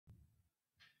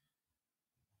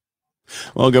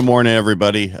Well, good morning,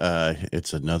 everybody.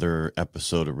 It's another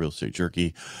episode of Real Estate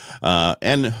Jerky.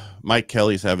 And Mike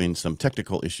Kelly's having some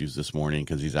technical issues this morning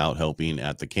because he's out helping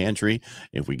at the cantry.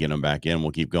 If we get him back in,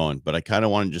 we'll keep going. But I kind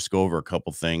of want to just go over a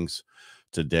couple things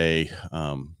today.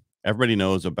 Everybody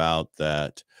knows about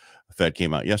that. Fed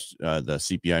came out the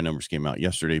CPI numbers came out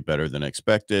yesterday, better than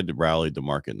expected, rallied the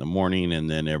market in the morning. And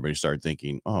then everybody started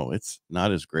thinking, oh, it's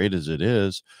not as great as it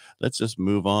is. Let's just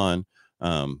move on.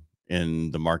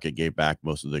 And the market gave back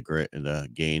most of the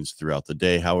gains throughout the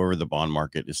day. However, the bond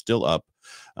market is still up.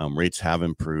 Rates have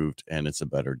improved, and it's a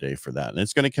better day for that. And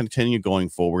it's going to continue going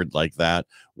forward like that,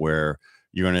 where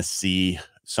you're going to see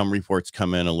some reports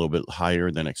come in a little bit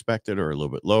higher than expected or a little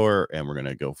bit lower, and we're going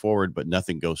to go forward, but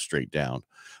nothing goes straight down.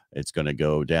 It's going to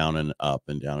go down and up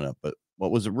and down and up. But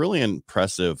what was a really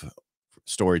impressive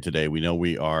story today, we know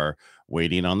we are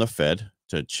waiting on the Fed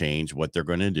to change what they're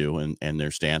going to do and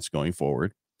their stance going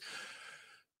forward.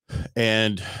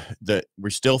 And that we're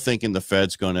still thinking the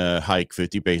Fed's going to hike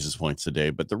 50 basis points today.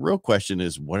 But the real question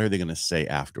is, what are they going to say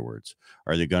afterwards?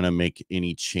 Are they going to make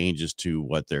any changes to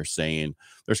what they're saying?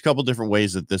 There's a couple different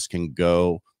ways that this can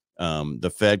go.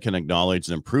 The Fed can acknowledge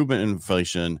the improvement in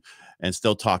inflation and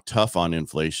still talk tough on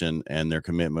inflation and their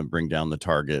commitment bring down the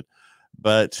target.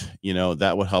 But,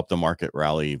 that would help the market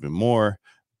rally even more.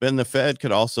 Then the Fed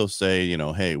could also say,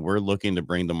 hey, we're looking to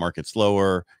bring the market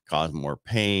slower, cause more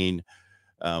pain.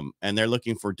 And they're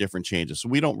looking for different changes. So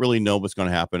we don't really know what's going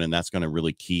to happen, and that's going to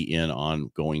really key in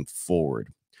on going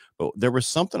forward. But there was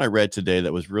something I read today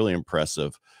that was really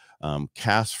impressive.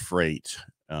 Cass Freight,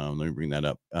 let me bring that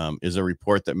up, is a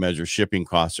report that measures shipping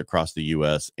costs across the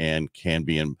U.S. and can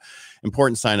be an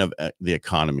important sign of the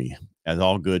economy, as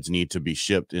all goods need to be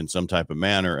shipped in some type of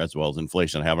manner, as well as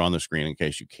inflation. I have it on the screen in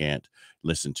case you can't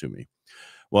listen to me.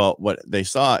 Well, what they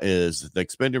saw is the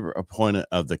expenditure component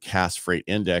of the Cass Freight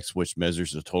Index, which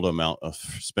measures the total amount of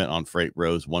spent on freight,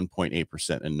 rose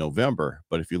 1.8% in November.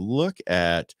 But if you look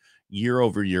at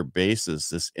year-over-year basis,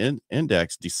 this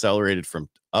index decelerated from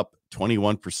up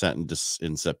 21%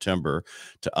 in September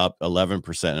to up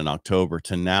 11% in October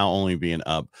to now only being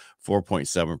up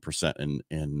 4.7%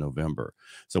 in November.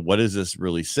 So what is this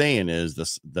really saying is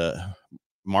the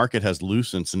market has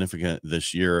loosened significant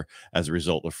this year as a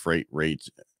result of freight rates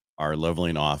are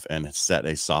leveling off and set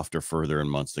a softer further in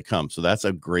months to come. So that's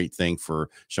a great thing for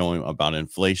showing about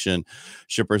inflation.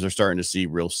 Shippers are starting to see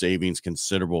real savings,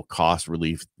 considerable cost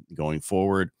relief going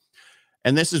forward.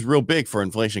 And this is real big for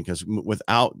inflation because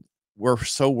we're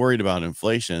so worried about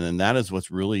inflation, and that is what's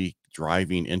really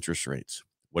driving interest rates.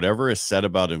 Whatever is said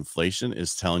about inflation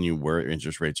is telling you where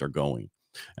interest rates are going.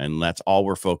 And that's all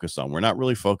we're focused on. We're not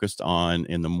really focused on,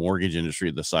 in the mortgage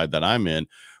industry, the side that I'm in,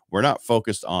 we're not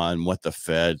focused on what the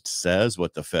Fed says,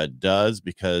 what the Fed does,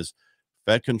 because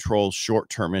Fed controls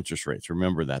short-term interest rates.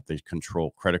 Remember that. They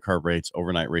control credit card rates,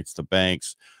 overnight rates to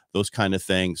banks, those kind of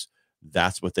things.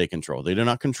 That's what they control. They do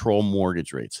not control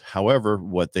mortgage rates. However,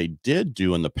 what they did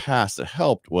do in the past that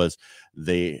helped was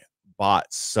they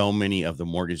bought so many of the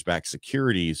mortgage-backed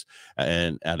securities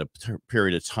and at a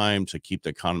period of time to keep the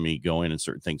economy going and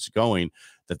certain things going,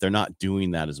 that they're not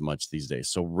doing that as much these days.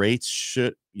 So rates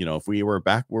should, if we were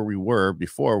back where we were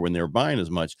before when they were buying as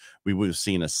much, we would have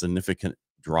seen a significant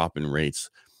drop in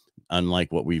rates,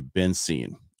 unlike what we've been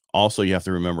seeing. Also, you have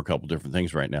to remember a couple different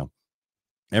things right now.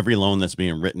 Every loan that's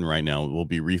being written right now will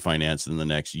be refinanced in the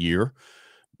next year,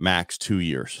 max 2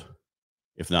 years,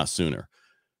 if not sooner.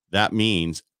 That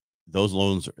means those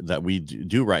loans that we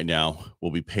do right now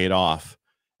will be paid off,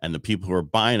 and the people who are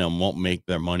buying them won't make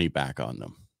their money back on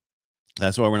them.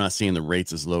 That's why we're not seeing the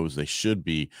rates as low as they should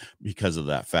be, because of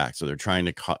that fact. So they're trying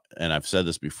to cut, and I've said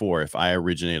this before, if I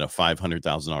originate a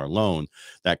 $500,000 loan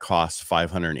that costs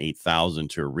 $508,000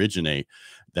 to originate,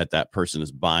 that person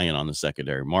is buying on the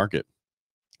secondary market.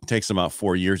 It takes them about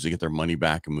 4 years to get their money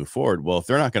back and move forward. Well, if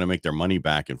they're not going to make their money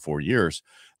back in 4 years,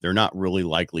 they're not really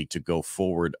likely to go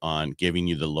forward on giving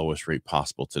you the lowest rate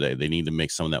possible today. They need to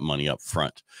make some of that money up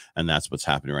front. And that's what's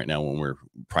happening right now when we're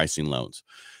pricing loans.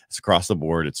 It's across the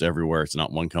board. It's everywhere. It's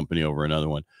not one company over another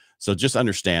one. So just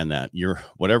understand that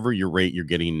whatever your rate you're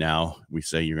getting now, we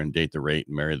say you're going to date the rate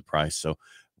and marry the price. So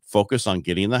focus on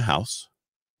getting the house.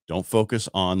 Don't focus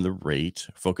on the rate.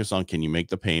 Focus on, can you make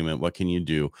the payment? What can you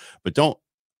do? But don't,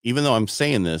 even though I'm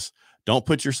saying this, don't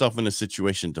put yourself in a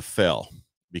situation to fail,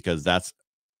 because that's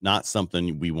not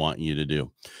something we want you to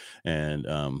do. And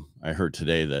I heard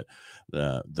today that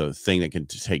the thing that can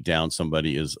take down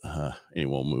somebody is,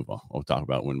 anyway, we'll move on. We'll talk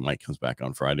about when Mike comes back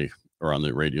on Friday or on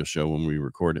the radio show when we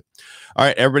record it. All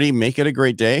right, everybody, make it a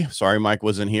great day. Sorry Mike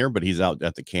wasn't here, but he's out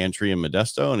at the cantry in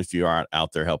Modesto. And if you are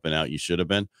out there helping out, you should have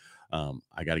been.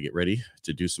 I got to get ready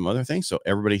to do some other things. So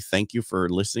everybody, thank you for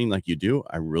listening like you do.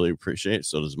 I really appreciate it.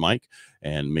 So does Mike,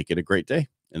 and make it a great day.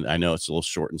 And I know it's a little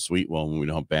short and sweet. Well, when we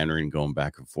don't have bantering going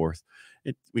back and forth,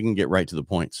 we can get right to the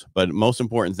points. But most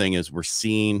important thing is we're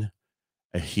seeing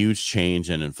a huge change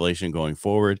in inflation going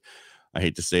forward. I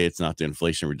hate to say it's not the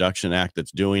Inflation Reduction Act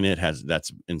that's doing it.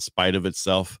 That's in spite of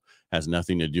itself, has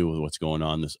nothing to do with what's going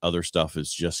on. This other stuff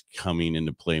is just coming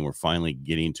into play, and we're finally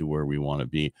getting to where we want to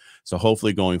be. So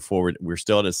hopefully going forward, we're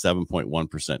still at a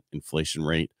 7.1% inflation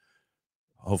rate.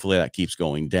 Hopefully that keeps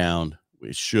going down.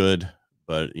 It should,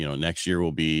 but next year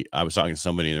will be. I was talking to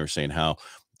somebody and they were saying how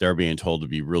they're being told to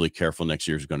be really careful. Next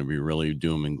year is going to be really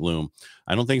doom and gloom.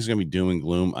 I don't think it's going to be doom and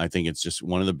gloom. I think it's just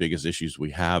one of the biggest issues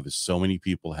we have is so many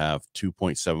people have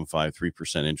 2.75,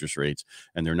 3% interest rates,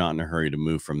 and they're not in a hurry to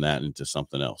move from that into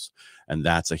something else. And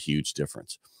that's a huge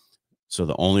difference. So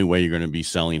the only way you're going to be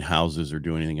selling houses or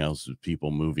doing anything else is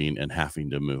people moving and having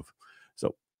to move.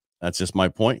 So that's just my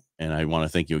point. And I want to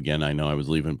thank you again. I know I was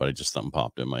leaving, but something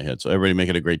popped in my head. So everybody make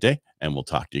it a great day, and we'll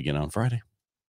talk to you again on Friday.